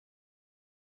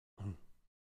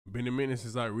Been a minute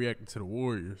since I reacted to the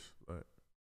Warriors. Like,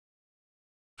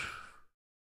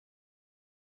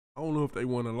 I don't know if they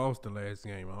won or lost the last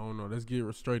game. I don't know. Let's get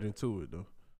straight into it though.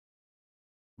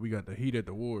 We got the heat at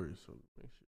the Warriors. So make sure.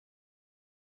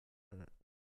 All right.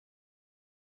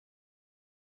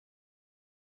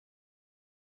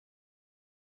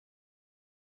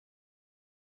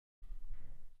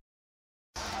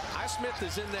 Smith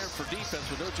is in there for defense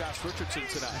with no Josh Richardson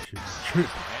tonight. And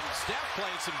Steph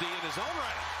playing some D in his own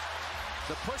right.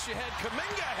 The push ahead,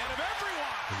 Kuminga ahead of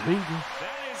everyone. Kuminga.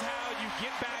 That is how you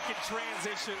get back in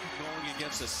transition, going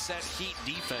against a set Heat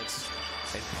defense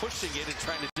and pushing it and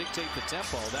trying to dictate the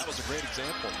tempo. That was a great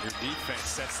example. Your defense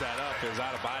sets that up. There's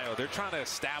Adebayo. They're trying to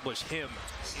establish him.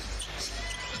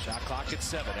 Shot clock at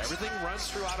 7. Everything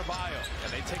runs through Adebayo,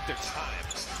 And they take their time.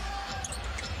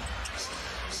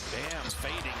 Bam,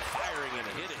 fading, firing, and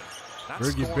hitting.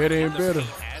 We'll get better and better.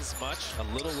 As much, a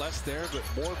little less there, but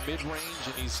more mid-range,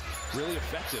 and he's really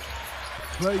effective.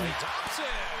 Play. Thompson.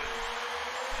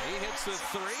 He hits the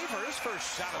 3 for his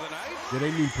first shot of the night. Yeah,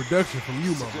 they need production from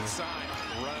you, my Good boy. sign.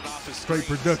 Running off his Straight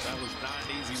screens. production. That was not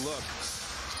an easy look.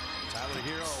 Tyler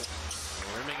Hero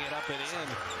rimming it up and in.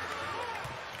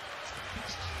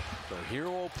 So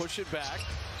Hero will push it back.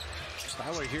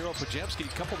 Tyler Hero, Pajemski,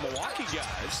 a couple Milwaukee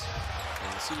guys.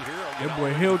 And see Hero get That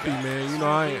boy healthy, man. You know,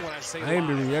 I ain't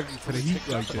been reacting to the Heat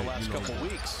like in the that. last You know, couple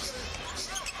weeks.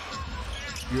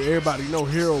 everybody know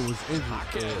Hero was injured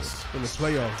in the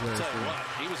playoffs last Tell you year. what,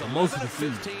 he was Most of 11 the of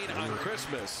season. 15 on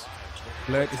Christmas.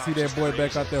 Glad to see that boy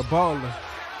back out there balling.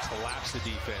 Collapse the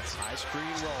defense. High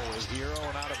screen roll with Hero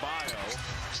and Adebayo.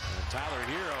 And Tyler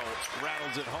Hero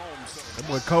rattles it home. That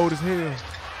boy cold as hell.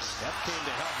 Steph came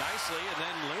to help nicely, and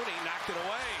then Looney knocked it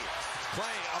away.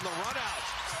 Clay on the run out.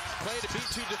 Clay to beat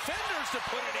 2 defenders to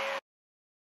put it in.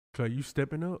 Clay, you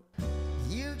stepping up?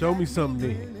 Show me something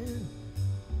then.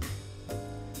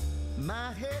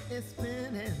 My head is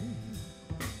spinning.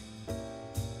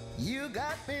 You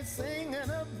got me singing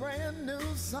a brand new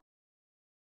song.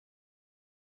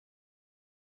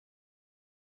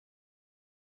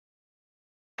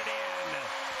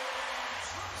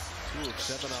 2 of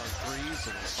 7 on threes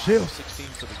and 5 Chill. of 16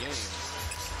 for the game.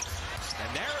 And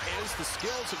there is the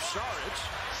skills of Saric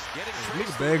getting Nigga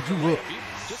traced bagged you up.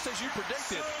 just as you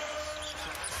predicted.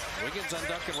 Wiggins on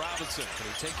Duncan Robinson. Can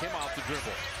he take him off the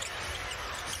dribble?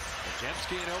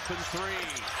 Pajemski an open 3.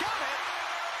 Got it!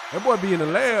 That boy be in the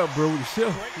lab, bro, with the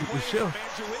shelf. Great With the play shelf. from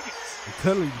Andrew Wiggins. I'm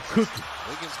telling you, cooking.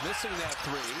 Wiggins missing that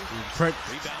 3. Practice,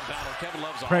 Rebound battle. Kevin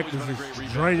Love's always practice been a is great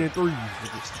rebounder. draining threes.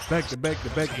 Back to back to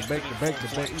back to back to back to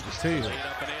back. You can tell. Laid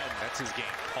up and in. That's his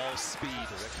game. All speed.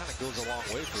 That kind of goes a long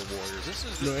way for the Warriors. This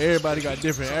is You know, everybody got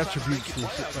different attributes and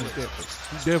shit like that. But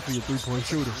he's definitely a three-point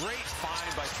shooter. Great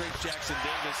find by Trace Jackson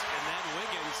Davis, and then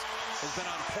Wiggins has been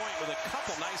on point with a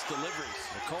couple nice deliveries.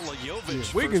 Nikola Jovic.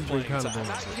 Yeah, Wiggins been first kind of playing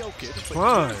on time. Not Jokic, but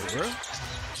fine, Jovic. bro.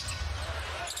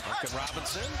 Duncan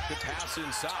Robinson, good pass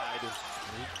inside.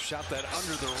 He shot that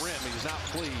under the rim. He's not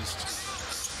pleased.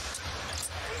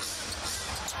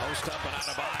 Post up and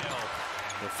Adebayo.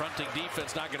 The fronting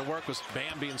defense not going to work with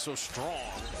Bam being so strong.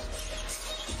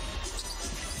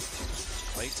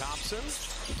 Klay Thompson.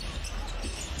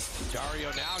 Dario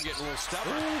now getting a little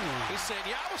stubborn. He's saying,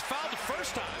 yeah, I was fouled the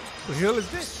first time. What the hell is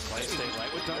this? Klay stayed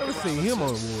right with Duncan Never seen him on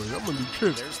Robinson. Warriors. I'm gonna be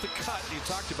tripping. There's the cut you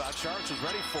talked about. Sharks was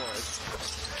ready for it.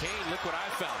 Kane, look what I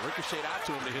found. Ricocheted out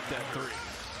to him to hit that 3.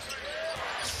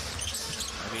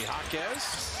 I mean, Jaquez.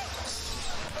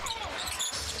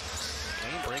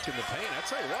 Kane breaking the paint. I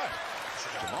tell you what,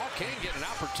 Jamal Kane getting an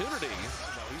opportunity.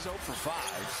 No, he's 0 for 5.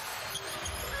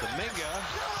 Kuminga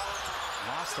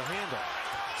lost the handle.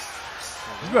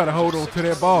 You gotta hold on to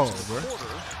that ball, bro. And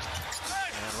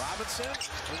Robinson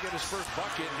will get his first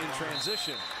bucket in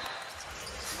transition.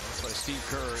 That's by Steve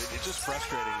Kerr. It's just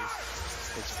frustrating.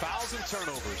 It's fouls and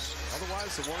turnovers.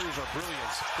 Otherwise, the Warriors are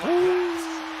brilliant.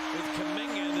 With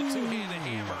Kuminga and the 2-handed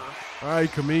hammer. All right,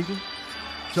 Kuminga.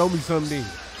 Show me something then.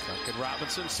 Duncan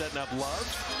Robinson setting up Love.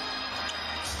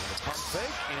 The pump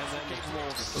fake, and then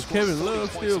Was Kevin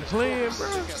Love still playing, bro?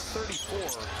 Got 34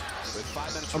 with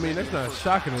 5 minutes I mean, that's not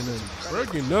shocking or nothing. Bro,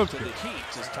 getting up to the there.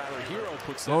 Heat as Tyler Hero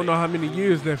puts I don't know how many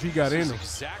years left he got in him.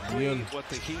 Exactly Yeah. what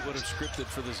the Heat would have scripted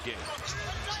for this game.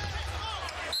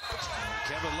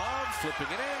 Kevin Love flipping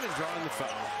it in and drawing the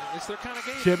foul. It's their kind of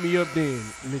game. Shut me up then,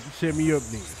 nigga. Shut me up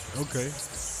then. Okay.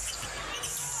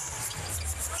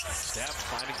 Steph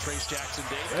finding Trace Jackson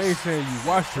Davis. I ain't saying you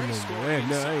watched him no more. I ain't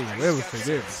gonna ever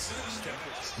say that.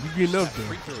 You getting up there.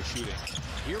 Free throw shooting.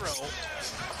 Hero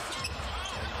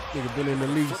Nigga been in the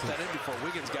league flipped since. that in before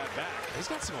Wiggins got back. He's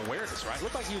got some awareness, right?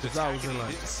 Looked like he was Since I was attacking. in, He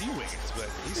like- didn't see Wiggins, but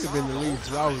he's He's been in the league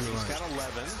since I was in, He's like, got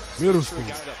 11. middle Sure school.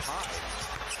 got it up high.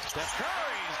 Steph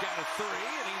Curry's got a three,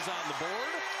 and he's on the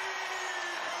board.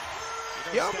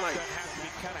 Yeah, I'm Steph like, that has to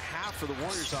be kind of half for the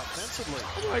Warriors offensively.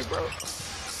 I'm like, bro.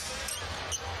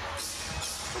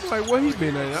 I'm like, what he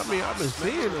been at? I mean, I've been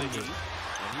seeing him. And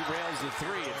he rails the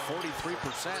three at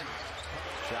 43%.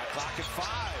 Shot clock at 5.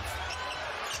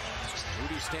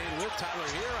 Moody staying with Tyler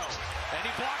Hero. And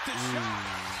he blocked his shot.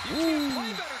 You can't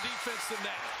play better defense than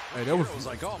that. Hey, that was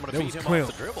like, oh, I'm going to that beat was him clamp.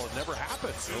 off the dribble. It never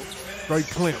happened. Straight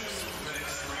clamps.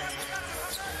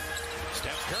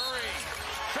 Steph Curry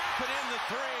dropping in the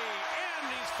three,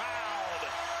 and he's fouled.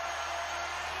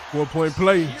 4-point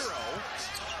play. Hero.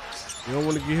 You don't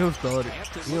want to get him started.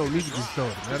 You don't need to get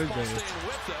started. Not his game.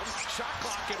 With them. Shot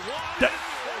clock at 1. That-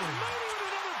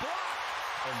 Another block.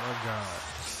 Oh my God.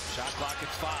 Shot clock at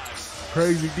 5.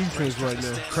 Crazy defense right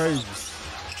now. Crazy.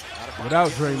 Without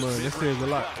Draymond, that says a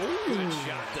lot. Good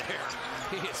shot there.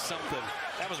 He hit something.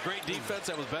 That was great defense.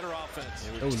 That was better offense.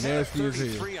 That was nasty as hell.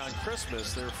 33 on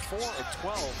Christmas. They're 4 of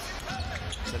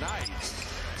 12 tonight.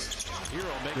 Hero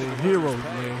making The Hero,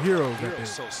 man. Hero got Hero's that,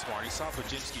 so smart. He saw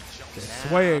Bajinski jump. that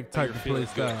swag type of play feeling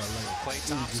style. good. Like, Klay it was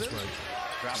Thompson just like,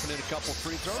 dropping in a couple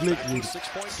free throws. Slick Back to a with it.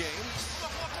 6-point game.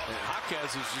 And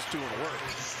Hawkes is just doing work.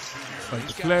 like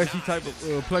the flashy type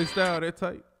of play style, that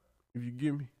type, if you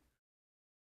give me.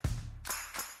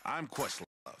 I'm Questlove,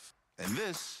 and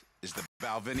this is the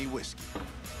Balvenie Whiskey.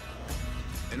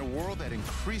 In a world that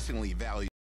increasingly values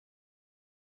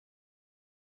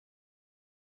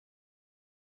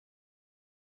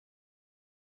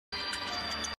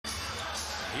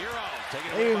Hero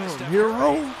taking it away by Damn, Steph Hero.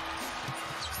 Curry.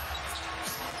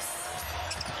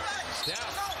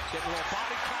 Steph getting a little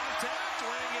body contact,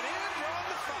 laying it in, drawing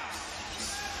the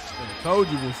foul. I told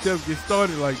you when Steph gets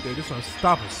started like that, it's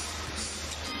unstoppable.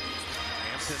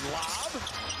 Hampton lob.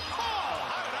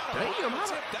 Oh, Damn, tip how-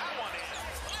 that one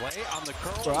in. Play on the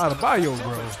curl. Bro, out of bio,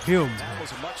 bro. Him, That bro.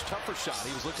 was a much tougher shot.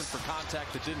 He was looking for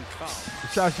contact that didn't come. The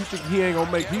shots you think he ain't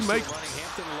gonna make, he make. Running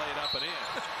Hampton to lay it up and in.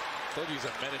 Told you he's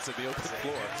at minutes of the open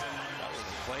floor.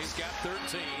 Clay's got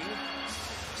 13.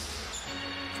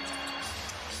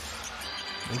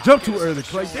 And jump too early,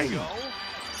 Clay. There you Damn. go.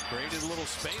 Created a little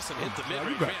space and hit the you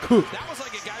mid-range. got Man, cooked. that was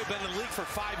like a guy who'd been in the league for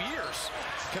 5 years.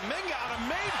 Kuminga on a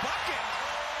made bucket.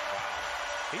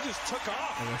 He just took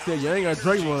off. Like I said, you ain't got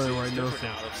Draymond right now,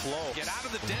 so Get out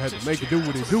of the had to dentist make it chair. do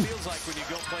what it That's do. It feels like when you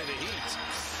go play the Heat.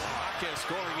 Hawkins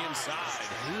scoring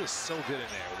inside. He is so good in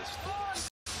there with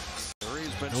his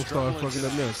Curry's been don't start struggling fucking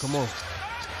up tonight. now. Come on.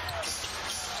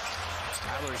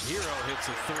 Tyler Hero hits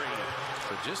a three.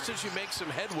 But just as you make some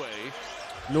headway,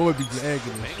 No, it be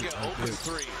lagging and Kuminga shit like open that.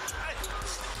 three.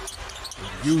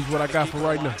 Use what I got for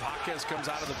right now. Hawkins comes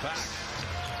out of the back.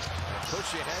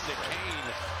 Push ahead to Kane.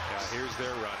 Yeah, here's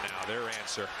their run now, their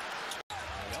answer.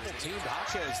 Double teamed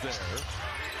Hawkins there.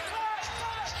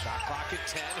 Shot clock at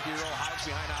 10. Hero hides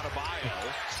behind Adebayo.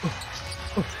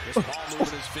 Just ball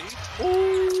moving his feet.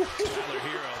 Ooh. Tyler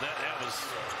Hero, that was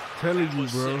Telling you,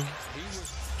 bro. He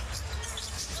was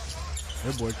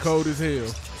That boy cold as hell.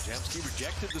 Jamski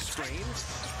rejected the screen.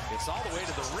 Gets all the way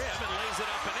to the rim and lays it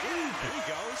up and in. There you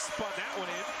go. Spun that one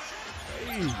in.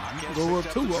 Hey, you can go up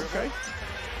too, okay.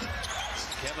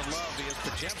 Kevin Love is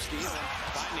Pajemski and then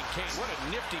finding Kane. What a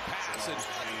nifty pass in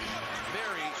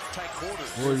very tight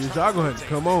quarters. Warriors, y'all gonna have to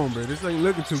come on, bro. This ain't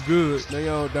looking too good. They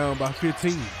all down by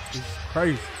 15. It's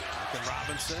crazy. Duncan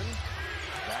Robinson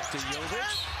back to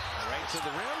Jovic. Right to the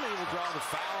rim. He will draw the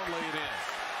foul and lay it in.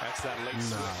 That's that late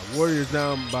switch. Nah, Warriors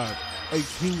down by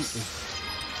 18 is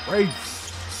crazy.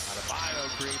 Adebayo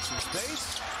creates some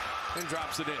space and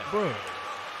drops it in. Bro,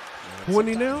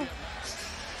 20 now?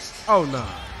 Oh, nah.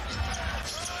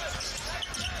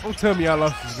 Don't tell me I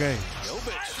lost this game.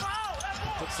 Jovic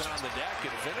puts it on the deck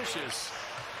and finishes.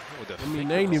 I mean,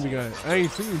 they ain't even got. I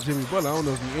ain't seen Jimmy Butler. I don't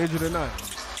know if he injured or not.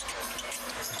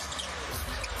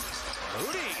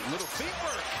 Moody, little feet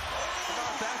work. How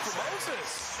about that for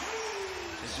Moses?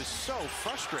 It's just so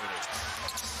frustrating.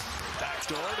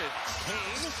 Backdoor to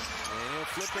Kane, and he'll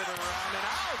flip it around and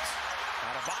out.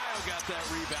 Adebayo got that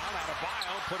rebound.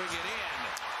 Adebayo putting it in.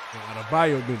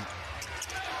 Adebayo been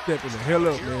stepping the hell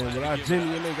up, man. Without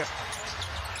Jimmy, and they got.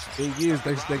 Thing is,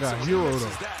 they got Hero though.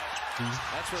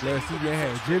 That's Last season they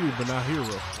had Jimmy, but not Hero.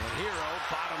 And Hero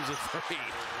bottoms a three.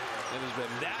 It has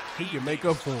been that He can make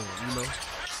up for him, you know.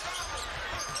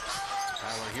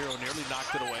 Tyler Hero nearly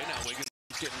knocked it away. Now Wiggins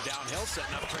getting downhill,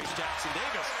 setting up Trace Jackson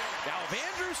Davis. Now if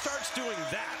Andrew starts doing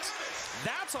that,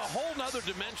 that's a whole nother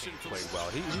dimension. Played well.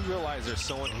 He realized there's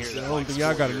someone here I that don't think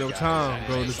y'all got enough time,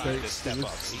 Golden State. Step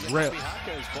up. It's rep.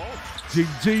 Hawkes both.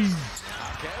 GG.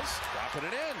 Hawkes dropping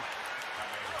it in.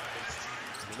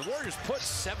 And the Warriors put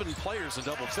 7 players in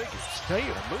double figures.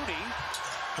 Damn. Moody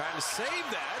Trying to save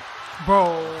that.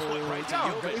 Bro, Right to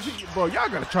y'all, Jovic. y'all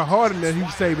gotta try harder than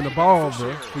he's saving the ball,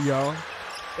 bro, for y'all.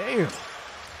 Damn.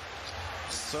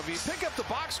 So if you pick up the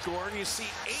box score and you see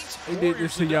 8 They did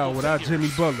this to y'all without Jimmy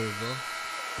Butler, bro.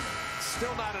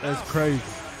 Still not enough. That's crazy.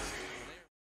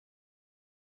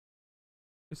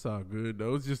 It's all good,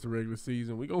 though. It's just a regular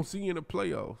season. We're going to see you in the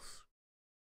playoffs.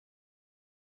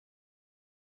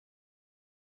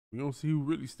 We're going to see who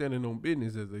really standing on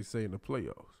business, as they say, in the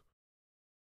playoffs.